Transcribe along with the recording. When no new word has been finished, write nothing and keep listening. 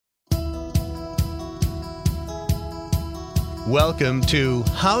Welcome to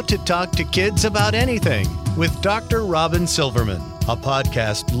How to Talk to Kids About Anything with Dr. Robin Silverman, a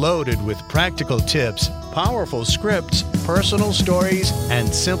podcast loaded with practical tips, powerful scripts, personal stories, and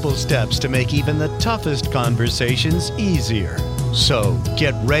simple steps to make even the toughest conversations easier. So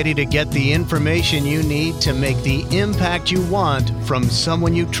get ready to get the information you need to make the impact you want from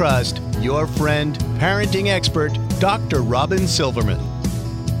someone you trust, your friend, parenting expert, Dr. Robin Silverman.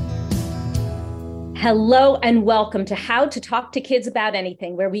 Hello and welcome to How to Talk to Kids About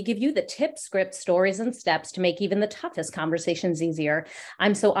Anything, where we give you the tips, scripts, stories, and steps to make even the toughest conversations easier.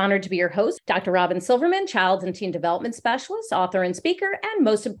 I'm so honored to be your host, Dr. Robin Silverman, child and teen development specialist, author and speaker, and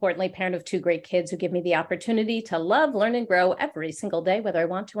most importantly, parent of two great kids who give me the opportunity to love, learn, and grow every single day, whether I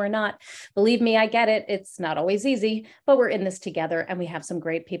want to or not. Believe me, I get it. It's not always easy, but we're in this together and we have some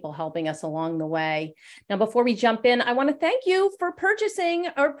great people helping us along the way. Now, before we jump in, I want to thank you for purchasing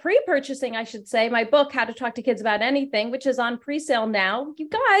or pre-purchasing, I should say, my book, How to Talk to Kids About Anything, which is on pre-sale now. You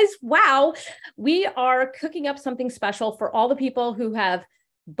guys, wow, we are cooking up something special for all the people who have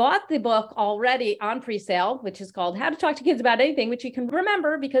bought the book already on pre-sale, which is called How to Talk to Kids About Anything, which you can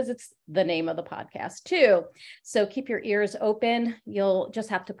remember because it's the name of the podcast too. So keep your ears open. You'll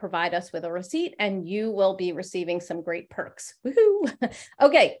just have to provide us with a receipt and you will be receiving some great perks. Woohoo!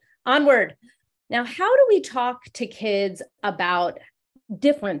 Okay, onward. Now, how do we talk to kids about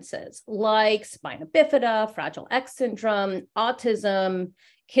differences like spina bifida, Fragile X syndrome, autism,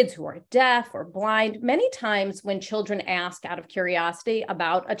 kids who are deaf or blind? Many times when children ask out of curiosity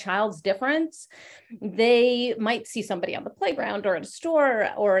about a child's difference, they might see somebody on the playground or at a store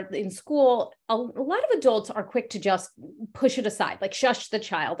or in school. A lot of adults are quick to just push it aside, like shush the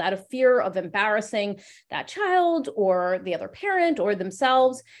child out of fear of embarrassing that child or the other parent or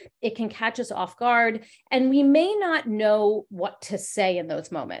themselves. It can catch us off guard, and we may not know what to say in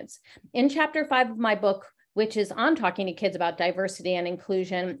those moments. In chapter 5 of my book, which is on talking to kids about diversity and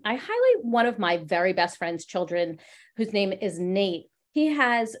inclusion, I highlight one of my very best friend's children, whose name is Nate. He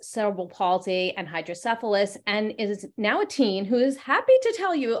has cerebral palsy and hydrocephalus and is now a teen who is happy to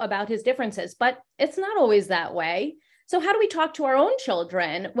tell you about his differences, but it's not always that way. So how do we talk to our own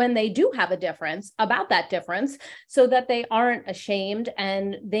children when they do have a difference about that difference so that they aren't ashamed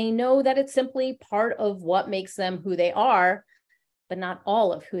and they know that it's simply part of what makes them who they are, but not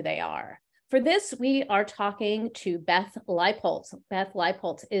all of who they are? For this, we are talking to Beth Leipholtz. Beth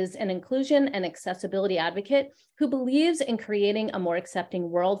Leipholtz is an inclusion and accessibility advocate who believes in creating a more accepting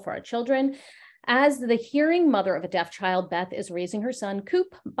world for our children. As the hearing mother of a deaf child, Beth is raising her son,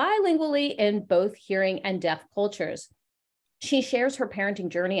 Coop, bilingually in both hearing and deaf cultures. She shares her parenting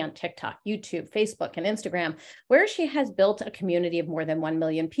journey on TikTok, YouTube, Facebook, and Instagram, where she has built a community of more than 1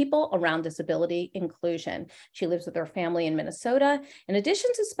 million people around disability inclusion. She lives with her family in Minnesota. In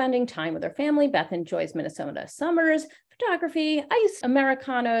addition to spending time with her family, Beth enjoys Minnesota summers, photography, ice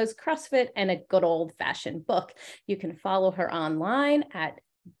Americanos, CrossFit, and a good old-fashioned book. You can follow her online at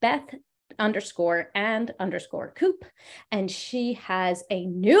Beth_and_Coop. And she has a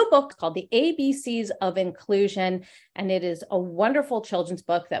new book called The ABCs of Inclusion. And it is a wonderful children's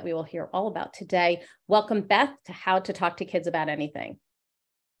book that we will hear all about today. Welcome, Beth, to How to Talk to Kids About Anything.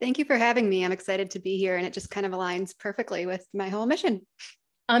 Thank you for having me. I'm excited to be here. And it just kind of aligns perfectly with my whole mission.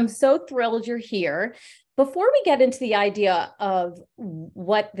 I'm so thrilled you're here. Before we get into the idea of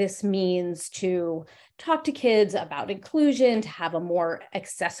what this means to talk to kids about inclusion, to have a more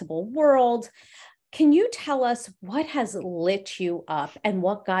accessible world, can you tell us what has lit you up and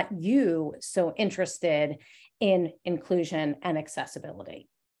what got you so interested in inclusion and accessibility?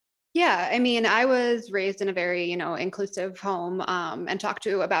 Yeah, I mean, I was raised in a very, inclusive home and talked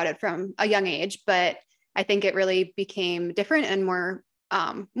to about it from a young age, but I think it really became different and more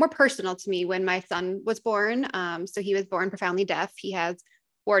personal to me when my son was born. So he was born profoundly deaf. He has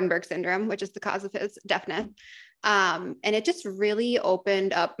Waardenburg syndrome, which is the cause of his deafness. And it just really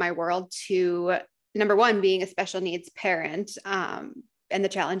opened up my world to, number one, being a special needs parent, and the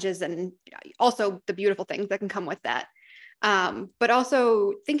challenges and also the beautiful things that can come with that. But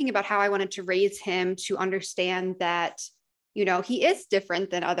also thinking about how I wanted to raise him to understand that he is different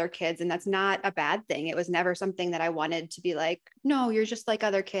than other kids, and that's not a bad thing. It was never something that I wanted to be like, no, you're just like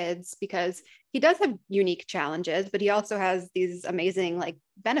other kids, because he does have unique challenges, but he also has these amazing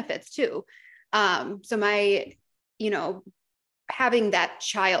benefits too. So my, having that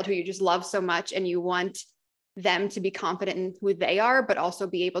child who you just love so much and you want them to be confident in who they are, but also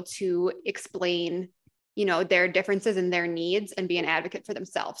be able to explain, their differences and their needs and be an advocate for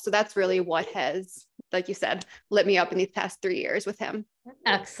themselves. So that's really what has, like you said, lit me up in these past 3 years with him.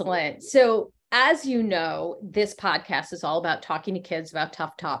 Excellent. So as you know, this podcast is all about talking to kids about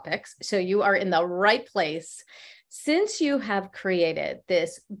tough topics. So you are in the right place. Since you have created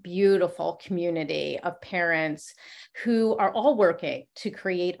this beautiful community of parents who are all working to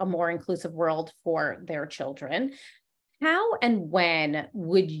create a more inclusive world for their children, how and when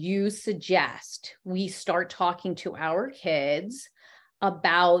would you suggest we start talking to our kids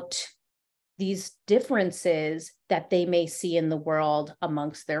about these differences that they may see in the world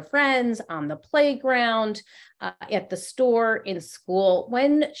amongst their friends, on the playground, at the store, in school?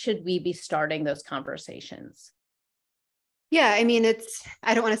 When should we be starting those conversations? Yeah, I mean,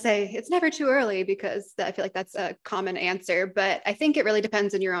 I don't want to say it's never too early because I feel like that's a common answer, but I think it really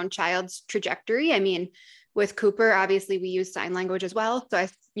depends on your own child's trajectory. I mean, with Cooper, obviously we use sign language as well. So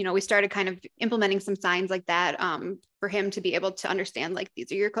we started kind of implementing some signs like that for him to be able to understand, like,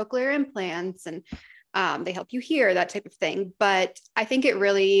 these are your cochlear implants and they help you hear, that type of thing. But I think it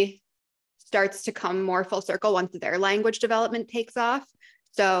really starts to come more full circle once their language development takes off.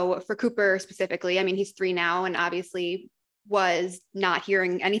 So for Cooper specifically, I mean, he's 3 now and obviously was not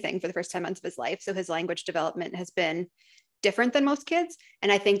hearing anything for the first 10 months of his life. So his language development has been different than most kids.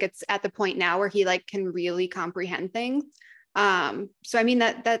 And I think it's at the point now where he can really comprehend things. So I mean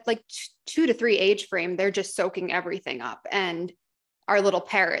that like 2 to 3 age frame, they're just soaking everything up, and our little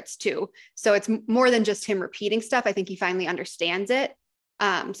parrots too. So it's more than just him repeating stuff. I think he finally understands it.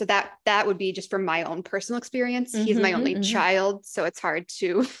 So that would be just from my own personal experience. He's my only child, so it's hard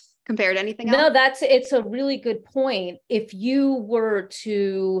to compare to anything else. No, it's a really good point. If you were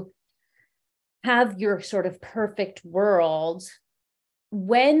to have your sort of perfect world,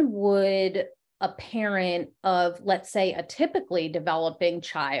 when would a parent of, let's say, a typically developing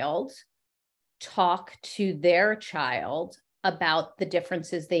child talk to their child about the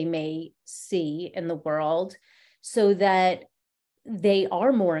differences they may see in the world so that they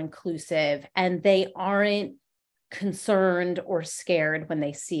are more inclusive and they aren't concerned or scared when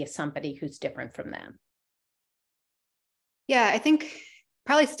they see somebody who's different from them? Yeah, I think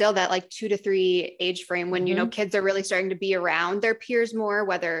probably still that 2 to 3 age frame when, kids are really starting to be around their peers more,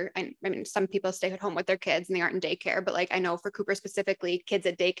 whether, I mean, some people stay at home with their kids and they aren't in daycare, but I know for Cooper specifically, kids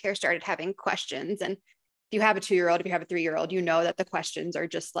at daycare started having questions. And if you have a 2-year-old, if you have a 3-year-old, you know that the questions are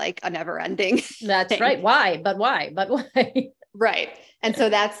just a never ending. That's thing. Right. Why? But why? Right. And so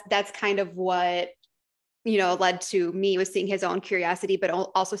that's kind of what, led to me was seeing his own curiosity, but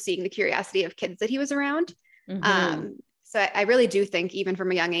also seeing the curiosity of kids that he was around. So I really do think even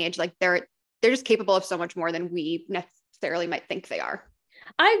from a young age, they're just capable of so much more than we necessarily might think they are.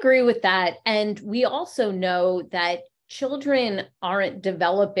 I agree with that. And we also know that children aren't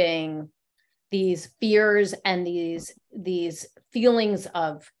developing these fears and these feelings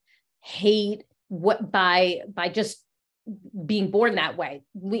of hate by just being born that way.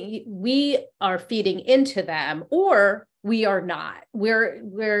 We are feeding into them, or we are not.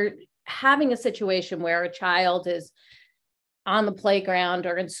 We're having a situation where a child is on the playground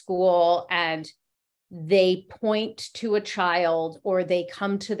or in school and they point to a child, or they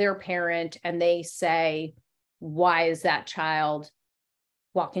come to their parent and they say, why is that child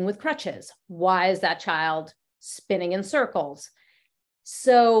walking with crutches? Why is that child spinning in circles?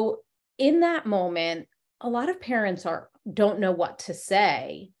 So in that moment, a lot of parents don't know what to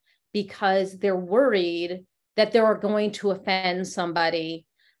say because they're worried that they're going to offend somebody,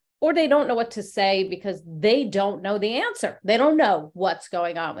 or they don't know what to say because they don't know the answer. They don't know what's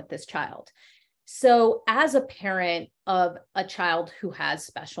going on with this child. So as a parent of a child who has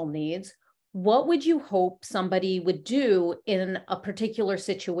special needs, what would you hope somebody would do in a particular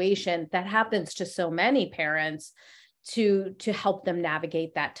situation that happens to so many parents to help them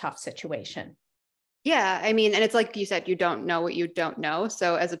navigate that tough situation? Yeah, I mean, and it's like you said, you don't know what you don't know.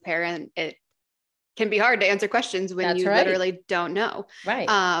 So as a parent, it can be hard to answer questions when you literally don't know. Right.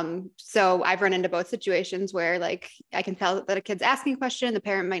 So I've run into both situations where I can tell that a kid's asking a question, the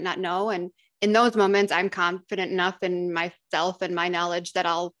parent might not know. And in those moments, I'm confident enough in myself and my knowledge that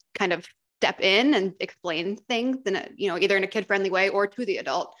I'll kind of step in and explain things in either in a kid-friendly way or to the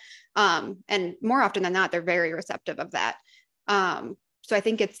adult. And more often than not, they're very receptive of that. So I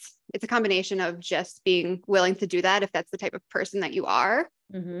think it's a combination of just being willing to do that if that's the type of person that you are.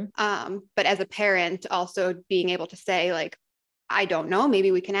 But as a parent, also being able to say, I don't know,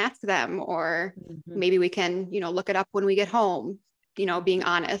 maybe we can ask them, or maybe we can, look it up when we get home, being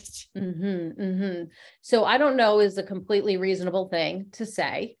honest. So I don't know is a completely reasonable thing to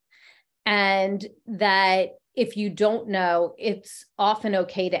say. And that if you don't know, it's often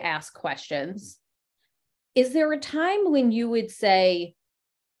okay to ask questions. Is there a time when you would say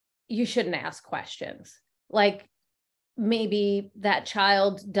you shouldn't ask questions? Maybe that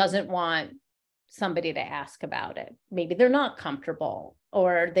child doesn't want somebody to ask about it. Maybe they're not comfortable,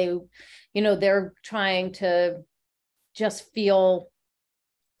 or they're trying to just feel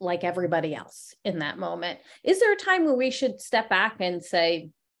like everybody else in that moment. Is there a time where we should step back and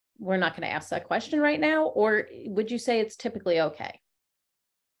say, we're not going to ask that question right now? Or would you say it's typically okay?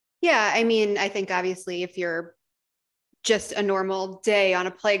 Yeah, I mean, I think obviously if you're just a normal day on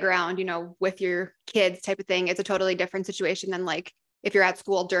a playground, with your kids type of thing, it's a totally different situation than like if you're at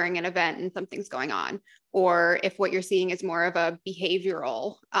school during an event and something's going on, or if what you're seeing is more of a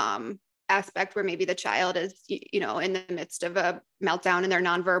behavioral aspect where maybe the child is, in the midst of a meltdown and they're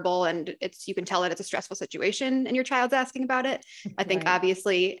nonverbal, and you can tell that it's a stressful situation and your child's asking about it. I think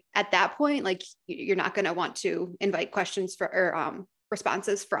obviously at that point, like you're not going to want to invite questions or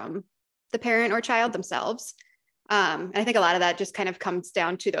responses from the parent or child themselves. And I think a lot of that just kind of comes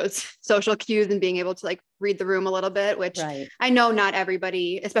down to those social cues and being able to like read the room a little bit, which I know not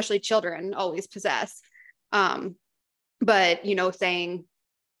everybody, especially children, always possess. But, saying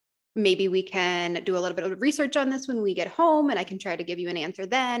maybe we can do a little bit of research on this when we get home and I can try to give you an answer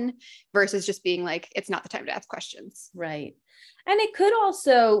then, versus just being like, it's not the time to ask questions. Right. And it could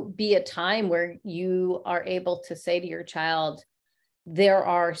also be a time where you are able to say to your child, there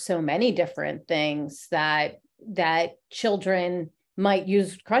are so many different things that children might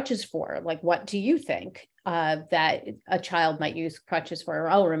use crutches for. Like, what do you think that a child might use crutches for?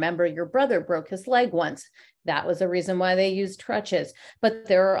 Oh, remember your brother broke his leg once. That was a reason why they used crutches. But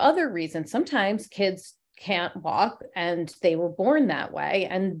there are other reasons. Sometimes kids can't walk and they were born that way.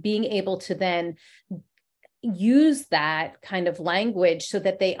 And being able to then use that kind of language so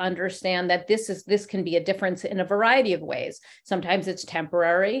that they understand that this can be a difference in a variety of ways. Sometimes it's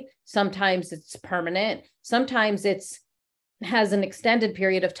temporary, sometimes it's permanent, sometimes has an extended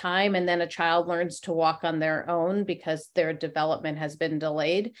period of time, and then a child learns to walk on their own because their development has been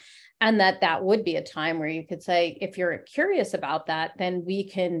delayed. And that would be a time where you could say, if you're curious about that, then we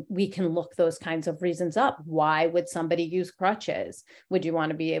can look those kinds of reasons up. Why would somebody use crutches? Would you want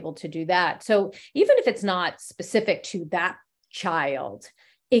to be able to do that? So even if it's not specific to that child,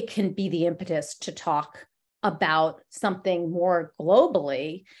 it can be the impetus to talk about something more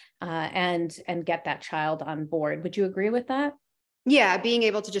globally and get that child on board. Would you agree with that? Yeah, being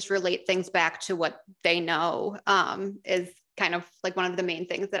able to just relate things back to what they know is kind of like one of the main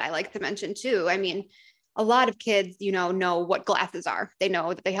things that I like to mention too. I mean, a lot of kids, know what glasses are. They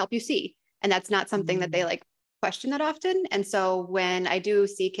know that they help you see. And that's not something that they like question that often. And so when I do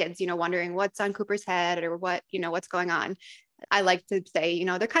see kids, wondering what's on Cooper's head or what's going on, I like to say,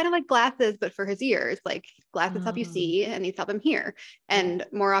 they're kind of like glasses, but for his ears. Like glasses help you see and these help him hear. And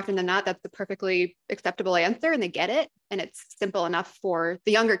more often than not, that's the perfectly acceptable answer and they get it. And it's simple enough for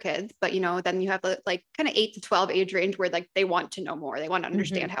the younger kids. But, then you have the like kind of 8 to 12 age range where like they want to know more. They want to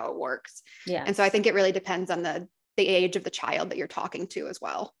understand how it works. Yeah. And so I think it really depends on the age of the child that you're talking to as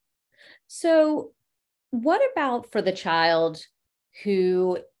well. So what about for the child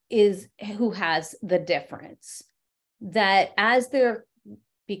who has the difference? That as they're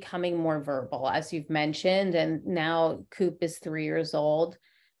becoming more verbal, as you've mentioned, and now Coop is 3 years old,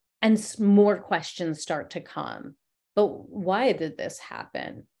 and more questions start to come. But why did this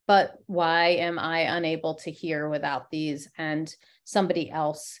happen? But why am I unable to hear without these? And somebody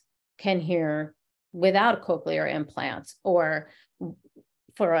else can hear without cochlear implants. Or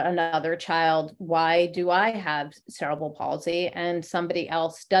for another child, why do I have cerebral palsy and somebody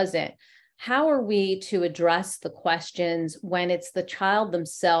else doesn't? How are we to address the questions when it's the child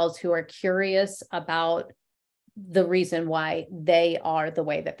themselves who are curious about the reason why they are the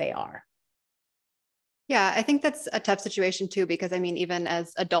way that they are? Yeah, I think that's a tough situation too, because I mean, even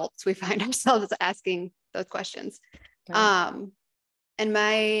as adults, we find ourselves asking those questions. Right. And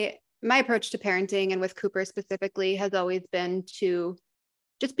my approach to parenting, and with Cooper specifically, has always been to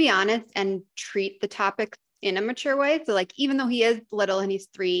just be honest and treat the topic in a mature way. So like, even though he is little and he's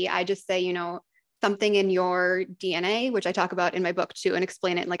 3, I just say, something in your DNA, which I talk about in my book too, and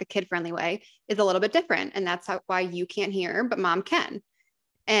explain it in like a kid-friendly way, is a little bit different. And that's why you can't hear, but mom can.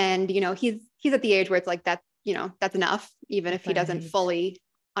 And, he's at the age where it's like that, that's enough, even if he doesn't fully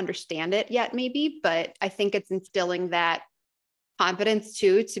understand it yet, maybe. But I think it's instilling that confidence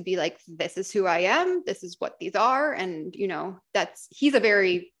too, to be like, this is who I am. This is what these are. And, he's a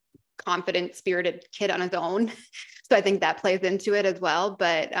very confident, spirited kid on his own. So I think that plays into it as well.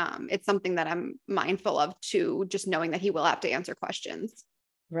 But it's something that I'm mindful of too, just knowing that he will have to answer questions.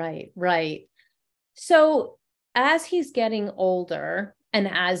 Right. So as he's getting older, and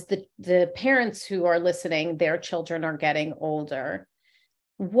as the parents who are listening, their children are getting older,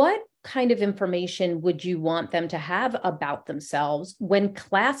 what kind of information would you want them to have about themselves when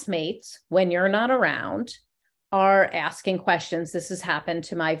classmates, when you're not around, are asking questions? This has happened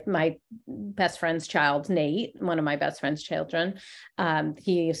to my best friend's child, Nate, one of my best friend's children.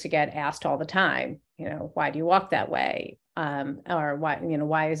 He used to get asked all the time, why do you walk that way? Or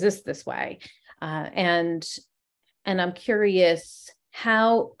why is this way? And I'm curious,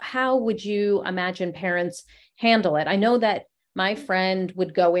 how would you imagine parents handle it? I know that my friend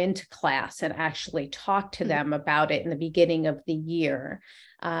would go into class and actually talk to them about it in the beginning of the year,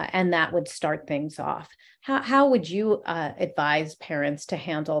 and that would start things off. How would you advise parents to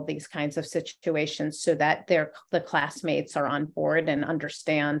handle these kinds of situations so that the classmates are on board and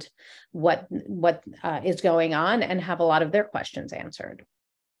understand what is going on and have a lot of their questions answered?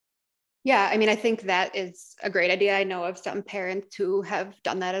 Yeah, I mean, I think that is a great idea. I know of some parents who have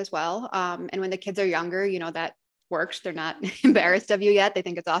done that as well. And when the kids are younger, that works. They're not embarrassed of you yet. They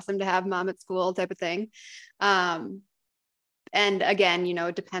think it's awesome to have mom at school type of thing. And again,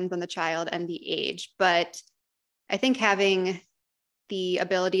 it depends on the child and the age, but I think having the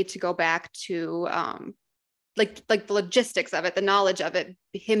ability to go back to like the logistics of it, the knowledge of it,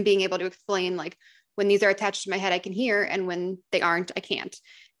 him being able to explain, like, when these are attached to my head, I can hear, and when they aren't, I can't.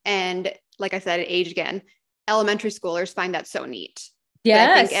 And like I said, age again, elementary schoolers find that so neat.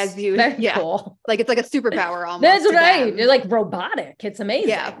 Yes, I think very cool. Like it's like a superpower almost. That's right. They're like robotic. It's amazing.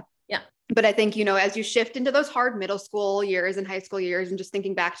 Yeah. But I think, as you shift into those hard middle school years and high school years, and just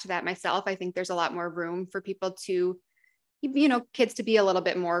thinking back to that myself, I think there's a lot more room for people to, kids to be a little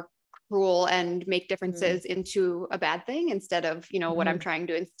bit more cruel and make differences into a bad thing instead of, what I'm trying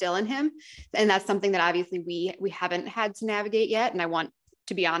to instill in him. And that's something that obviously we haven't had to navigate yet. And I want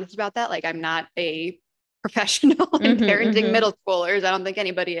to be honest about that. Like, I'm not a professional in parenting middle schoolers. I don't think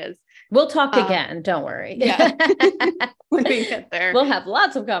anybody is. We'll talk again. Don't worry. Yeah. When we get there, we'll have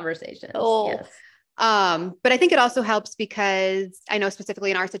lots of conversations. Yes. But I think it also helps because I know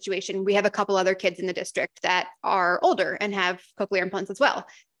specifically in our situation, we have a couple other kids in the district that are older and have cochlear implants as well,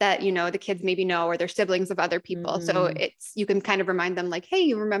 that, the kids maybe know, or they're siblings of other people. So you can kind of remind them, like, hey,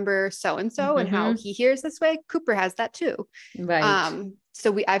 you remember so-and-so and how he hears this way? Cooper has that too. Right.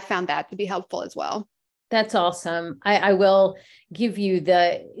 So I've found that to be helpful as well. That's awesome. I will give you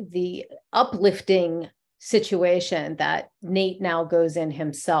the uplifting situation that Nate now goes in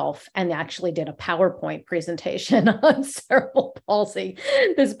himself and actually did a PowerPoint presentation on cerebral palsy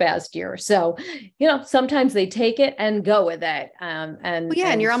this past year. So, sometimes they take it and go with it. And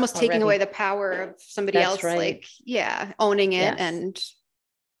you're almost taking away the power of somebody else, right. Owning it. Yes. And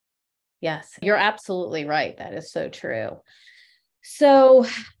yes, you're absolutely right. That is so true. So,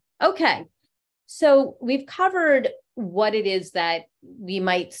 okay. So we've covered what it is that we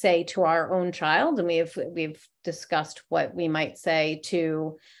might say to our own child, and we've discussed what we might say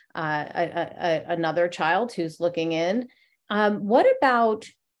to another child who's looking in. What about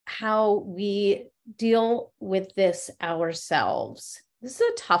how we deal with this ourselves? This is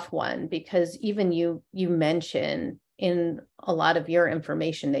a tough one because even you mention in a lot of your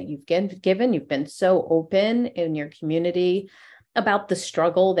information that you've given, you've been so open in your community about the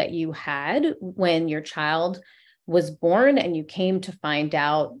struggle that you had when your child was born, and you came to find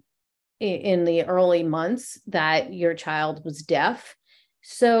out in the early months that your child was deaf.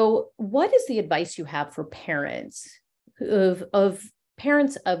 So what is the advice you have for parents of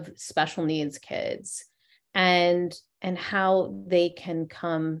parents of special needs kids, and how they can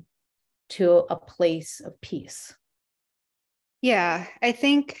come to a place of peace? Yeah, I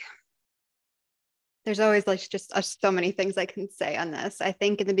think there's always just so many things I can say on this. I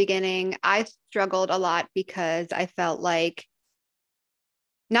think in the beginning, I struggled a lot because I felt like,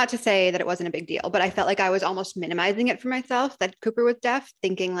 not to say that it wasn't a big deal, but I felt like I was almost minimizing it for myself, that Cooper was deaf,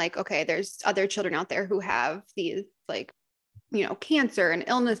 thinking like, okay, there's other children out there who have these like, cancer and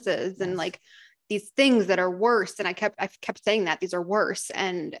illnesses and like these things that are worse. And I kept saying that these are worse.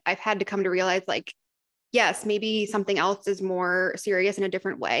 And I've had to come to realize, like, yes, maybe something else is more serious in a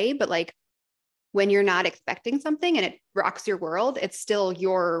different way, but like, when you're not expecting something and it rocks your world, it's still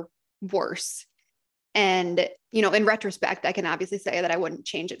your worse. And, in retrospect, I can obviously say that I wouldn't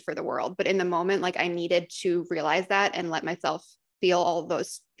change it for the world, but in the moment, like, I needed to realize that and let myself feel all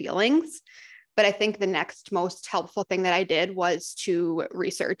those feelings. But I think the next most helpful thing that I did was to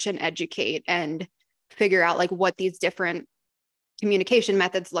research and educate and figure out like what these different communication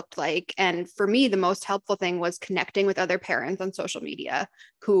methods looked like. And for me, the most helpful thing was connecting with other parents on social media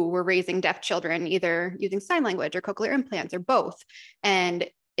who were raising deaf children, either using sign language or cochlear implants or both. And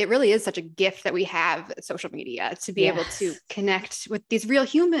it really is such a gift that we have social media to be able to connect with these real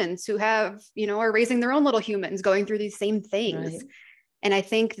humans who have, are raising their own little humans going through these same things. Right. And I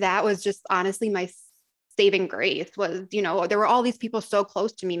think that was just honestly my saving grace was, there were all these people so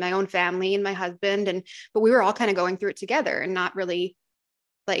close to me, my own family and my husband, but we were all kind of going through it together and not really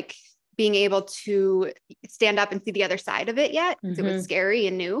like being able to stand up and see the other side of it yet, because it was scary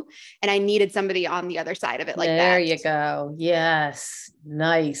and new. And I needed somebody on the other side of it like that. There you go. Yes.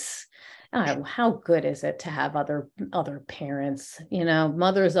 Nice. Oh, how good is it to have other parents,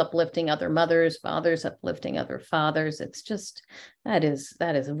 mothers uplifting other mothers, fathers uplifting other fathers. It's just, that is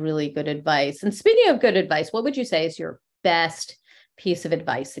really good advice. And speaking of good advice, what would you say is your best piece of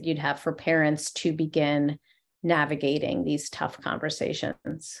advice that you'd have for parents to begin navigating these tough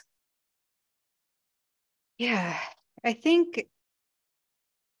conversations? Yeah, I think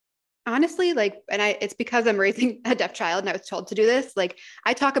honestly, it's because I'm raising a deaf child and I was told to do this. Like,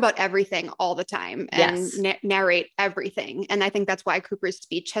 I talk about everything all the time and narrate everything. And I think that's why Cooper's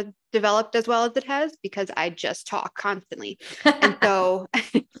speech has developed as well as it has, because I just talk constantly. And so,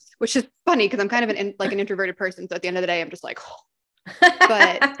 which is funny because I'm kind of an introverted person. So at the end of the day, I'm just like, oh.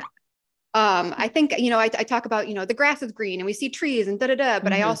 But I think, I talk about, the grass is green and we see trees and but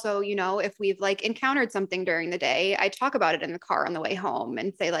I also, if we've encountered something during the day, I talk about it in the car on the way home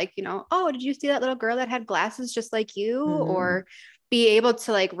and say oh, did you see that little girl that had glasses just like you? Or be able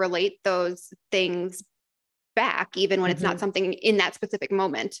to relate those things back, even when it's not something in that specific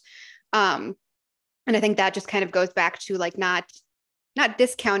moment. And I think that just kind of goes back to not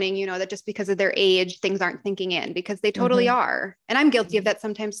discounting, that just because of their age, things aren't sinking in, because they totally are. And I'm guilty of that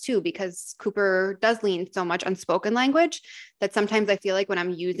sometimes too, because Cooper does lean so much on spoken language that sometimes I feel like when I'm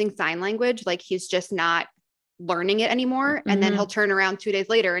using sign language, he's just not learning it anymore. And then he'll turn around 2 days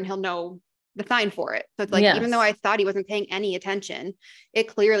later and he'll know the sign for it. So it's even though I thought he wasn't paying any attention, it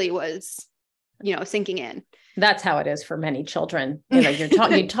clearly was, sinking in. That's how it is for many children. You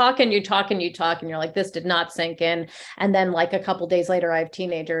talk and you're like, this did not sink in. And then a couple of days later, I have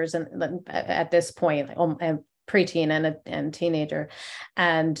teenagers, and at this point, preteen and teenager.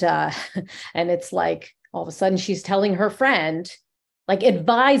 And it's all of a sudden she's telling her friend,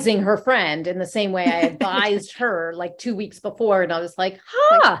 advising her friend in the same way I advised her 2 weeks before. And I was like,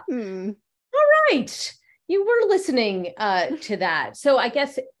 all right, you were listening to that. So I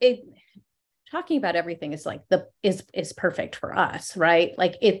guess talking about everything is is perfect for us, right?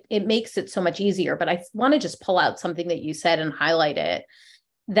 It makes it so much easier. But I want to just pull out something that you said and highlight it,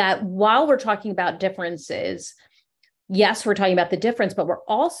 that while we're talking about differences, yes, we're talking about the difference, but we're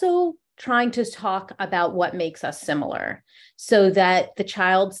also trying to talk about what makes us similar, so that the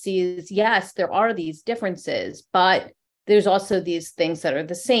child sees, yes, there are these differences, but there's also these things that are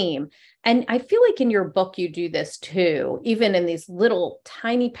the same. And I feel like in your book, you do this too, even in these little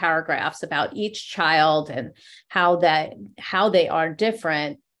tiny paragraphs about each child and how they are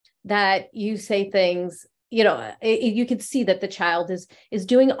different, that you say things, you can see that the child is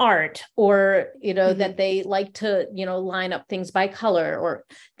doing art, or, that they like to, line up things by color, or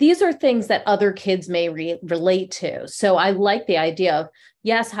these are things that other kids may relate to. So I like the idea of,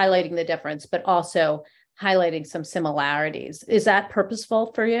 yes, highlighting the difference, but also highlighting some similarities. Is that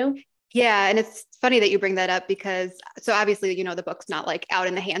purposeful for you? Yeah. And it's funny that you bring that up, because so obviously, the book's not out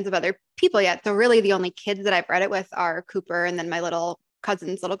in the hands of other people yet. So really the only kids that I've read it with are Cooper and then my little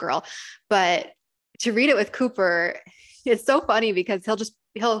cousin's little girl. But to read it with Cooper, it's so funny because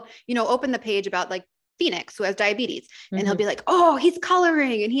he'll open the page about Phoenix, who has diabetes, and he'll be like, oh, he's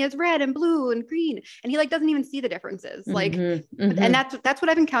coloring and he has red and blue and green. And he doesn't even see the differences. And that's what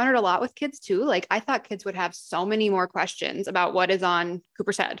I've encountered a lot with kids too. I thought kids would have so many more questions about what is on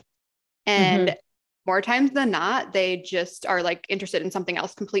Cooper's head. And more times than not, they just are interested in something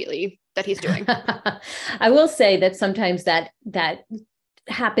else completely that he's doing. I will say that sometimes that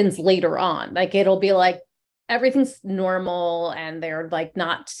happens later on. It'll be everything's normal and they're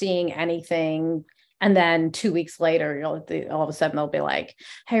not seeing anything. And then 2 weeks later, all of a sudden they'll be like,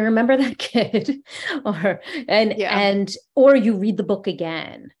 hey, remember that kid? Or you read the book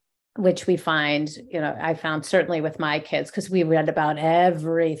again, which we find, I found certainly with my kids, because we read about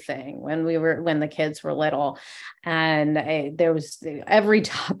everything when the kids were little. And there was every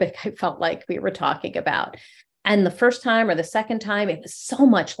topic I felt like we were talking about. And the first time or the second time, it was so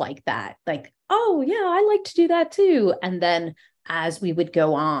much like that. Oh yeah, I like to do that too. And then as we would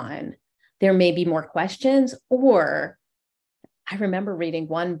go on, there may be more questions. Or I remember reading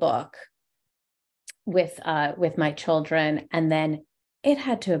one book with my children, and then it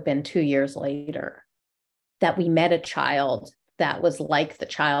had to have been 2 years later that we met a child that was like the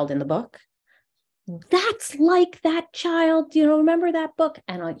child in the book. That's like that child, remember that book?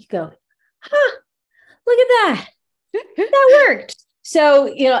 And you go, look at that. That worked.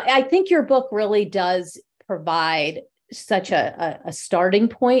 So, I think your book really does provide such a starting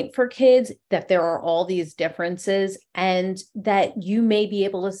point for kids, that there are all these differences, and that you may be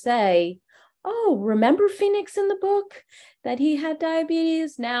able to say, oh, remember Phoenix in the book, that he had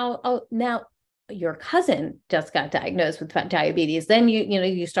diabetes? Now your cousin just got diagnosed with diabetes. Then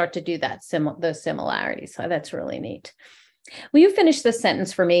you start to do those similarities. So that's really neat. Will you finish this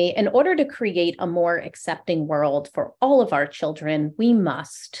sentence for me? In order to create a more accepting world for all of our children, we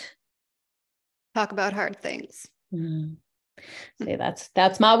must talk about hard things. See,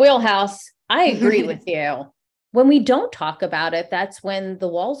 that's my wheelhouse. I agree with you. When we don't talk about it, that's when the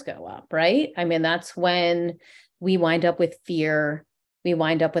walls go up, right? I mean, that's when we wind up with fear. We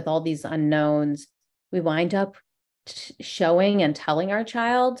wind up with all these unknowns. We wind up showing and telling our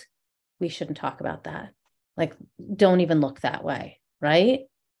child, we shouldn't talk about that. Like, don't even look that way, right?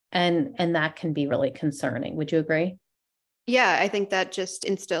 And that can be really concerning. Would you agree? Yeah, I think that just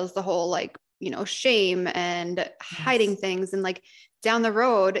instills the whole shame and hiding things. And like down the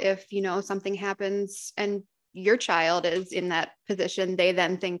road, if, something happens and your child is in that position, they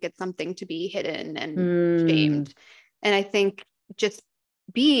then think it's something to be hidden and shamed. And I think just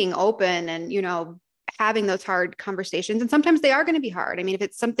being open and, having those hard conversations, and sometimes they are going to be hard. I mean, if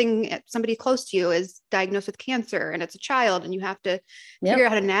it's somebody close to you is diagnosed with cancer and it's a child, and you have to figure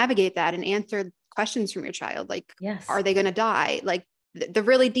out how to navigate that and answer questions from your child. Like, yes, are they going to die? Like the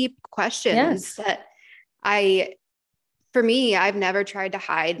really deep questions that for me, I've never tried to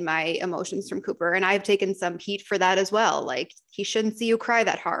hide my emotions from Cooper, and I've taken some heat for that as well. Like, he shouldn't see you cry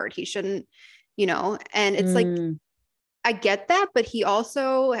that hard. He shouldn't, and it's like, I get that, but he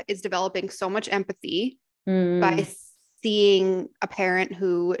also is developing so much empathy by seeing a parent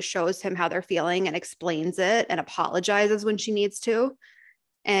who shows him how they're feeling and explains it and apologizes when she needs to.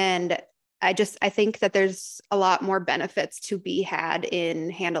 And I think that there's a lot more benefits to be had in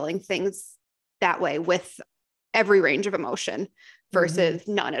handling things that way, with every range of emotion versus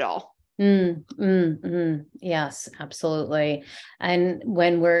none at all. Yes, absolutely. And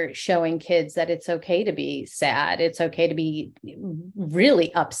when we're showing kids that it's okay to be sad, it's okay to be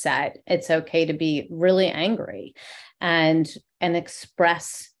really upset, it's okay to be really angry, and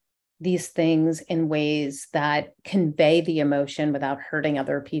express these things in ways that convey the emotion without hurting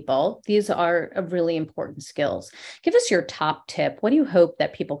other people. These are really important skills. Give us your top tip. What do you hope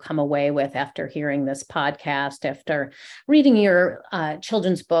that people come away with after hearing this podcast, after reading your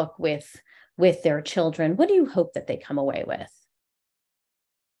children's book with their children? What do you hope that they come away with?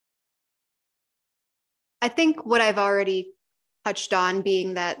 I think what I've already touched on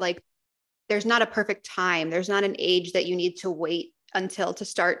being that, like, there's not a perfect time. There's not an age that you need to wait until to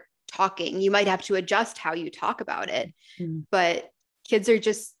start talking. You might have to adjust how you talk about it, but kids are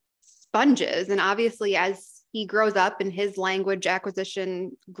just sponges. And obviously, as he grows up and his language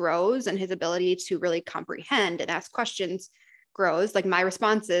acquisition grows and his ability to really comprehend and ask questions grows, like, my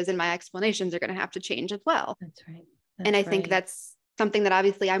responses and my explanations are going to have to change as well. That's right. And I think that's something that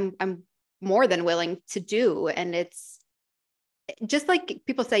obviously I'm more than willing to do. And it's just like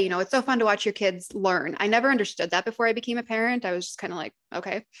people say, it's so fun to watch your kids learn. I never understood that before I became a parent. I was just kind of like,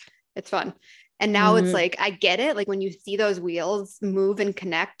 okay, it's fun. And now it's like, I get it. Like, when you see those wheels move and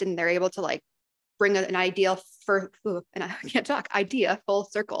connect and they're able to like bring an idea idea full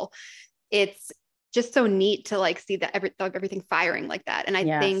circle. It's just so neat to like see that everything firing like that. And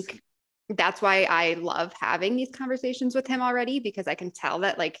I think that's why I love having these conversations with him already, because I can tell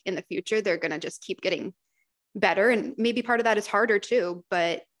that like in the future, they're going to just keep getting better. And maybe part of that is harder too,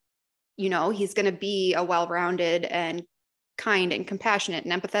 but he's going to be a well-rounded and kind and compassionate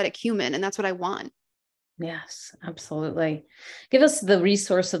and empathetic human. And that's what I want. Yes, absolutely. Give us the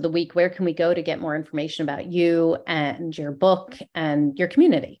resource of the week. Where can we go to get more information about you and your book and your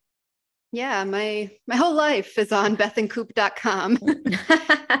community? Yeah, my whole life is on bethandcoop.com.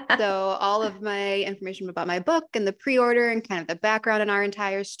 So all of my information about my book and the pre-order and kind of the background in our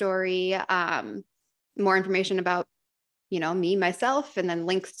entire story, more information about, me, myself, and then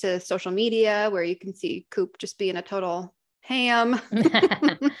links to social media where you can see Coop just being a total ham.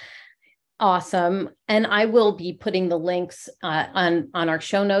 Awesome. And I will be putting the links on our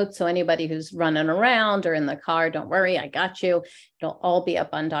show notes. So anybody who's running around or in the car, don't worry, I got you. It'll all be up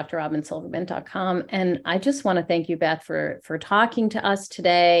on drrobinsilverman.com. And I just want to thank you, Beth, for talking to us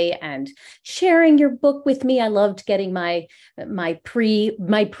today and sharing your book with me. I loved getting my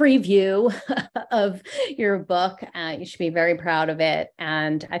preview of your book. You should be very proud of it.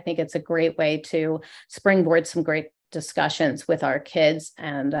 And I think it's a great way to springboard some great discussions with our kids.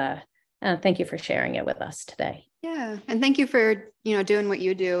 And thank you for sharing it with us today. Yeah. And thank you for, doing what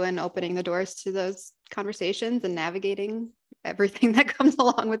you do and opening the doors to those conversations and navigating everything that comes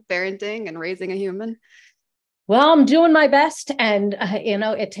along with parenting and raising a human. Well, I'm doing my best, and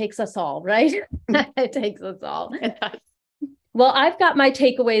it takes us all, right? It takes us all. Well, I've got my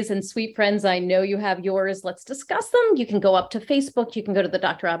takeaways, and sweet friends, I know you have yours. Let's discuss them. You can go up to Facebook. You can go to the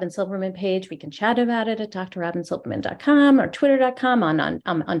Dr. Robin Silverman page. We can chat about it at drrobinsilverman.com or twitter.com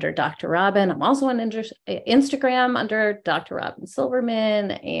under Dr. Robin. I'm also on Instagram under Dr. Robin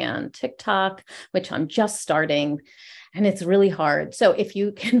Silverman and TikTok, which I'm just starting. And it's really hard. So if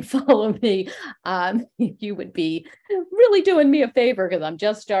you can follow me, you would be really doing me a favor because I'm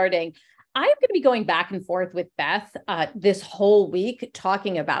just starting. I'm going to be going back and forth with Beth this whole week,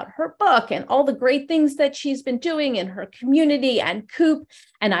 talking about her book and all the great things that she's been doing in her community and Coop.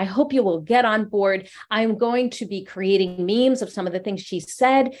 And I hope you will get on board. I'm going to be creating memes of some of the things she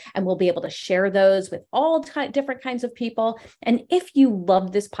said, and we'll be able to share those with all different kinds of people. And if you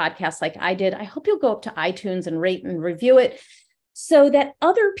love this podcast like I did, I hope you'll go up to iTunes and rate and review it, so that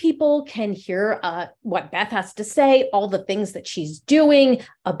other people can hear what Beth has to say, all the things that she's doing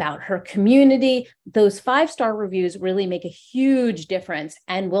about her community. Those 5-star reviews really make a huge difference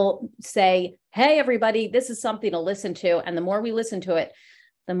and will say, hey, everybody, this is something to listen to. And the more we listen to it,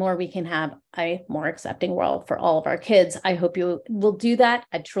 the more we can have a more accepting world for all of our kids. I hope you will do that.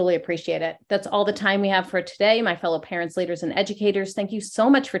 I truly appreciate it. That's all the time we have for today. My fellow parents, leaders, and educators, thank you so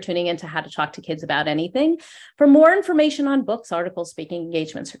much for tuning in to How to Talk to Kids About Anything. For more information on books, articles, speaking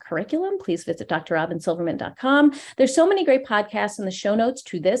engagements, or curriculum, please visit drrobinsilverman.com. There's so many great podcasts, and the show notes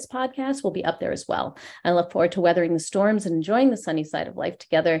to this podcast will be up there as well. I look forward to weathering the storms and enjoying the sunny side of life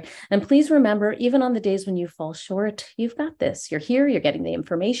together. And please remember, even on the days when you fall short, you've got this. You're here. You're getting the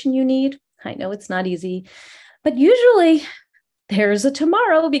information you need. I know it's not easy, but usually there's a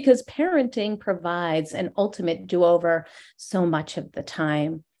tomorrow, because parenting provides an ultimate do-over so much of the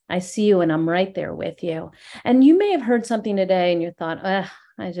time. I see you and I'm right there with you. And you may have heard something today and you thought, I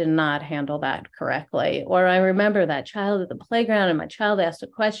did not handle that correctly. Or I remember that child at the playground and my child asked a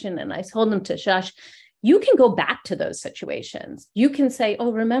question and I told them to shush. You can go back to those situations. You can say,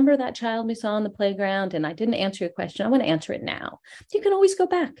 oh, remember that child we saw on the playground and I didn't answer your question. I want to answer it now. You can always go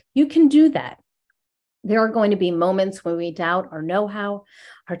back. You can do that. There are going to be moments when we doubt our know-how,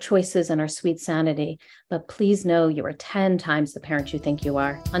 our choices, and our sweet sanity. But please know you are 10 times the parent you think you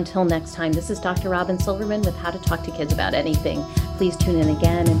are. Until next time, this is Dr. Robin Silverman with How to Talk to Kids About Anything. Please tune in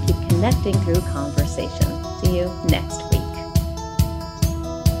again and keep connecting through conversation. See you next week.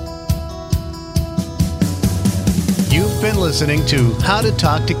 You've been listening to How to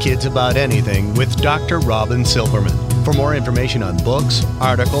Talk to Kids About Anything with Dr. Robin Silverman. For more information on books,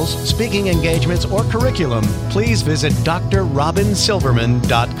 articles, speaking engagements, or curriculum, please visit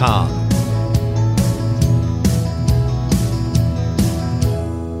drrobinsilverman.com.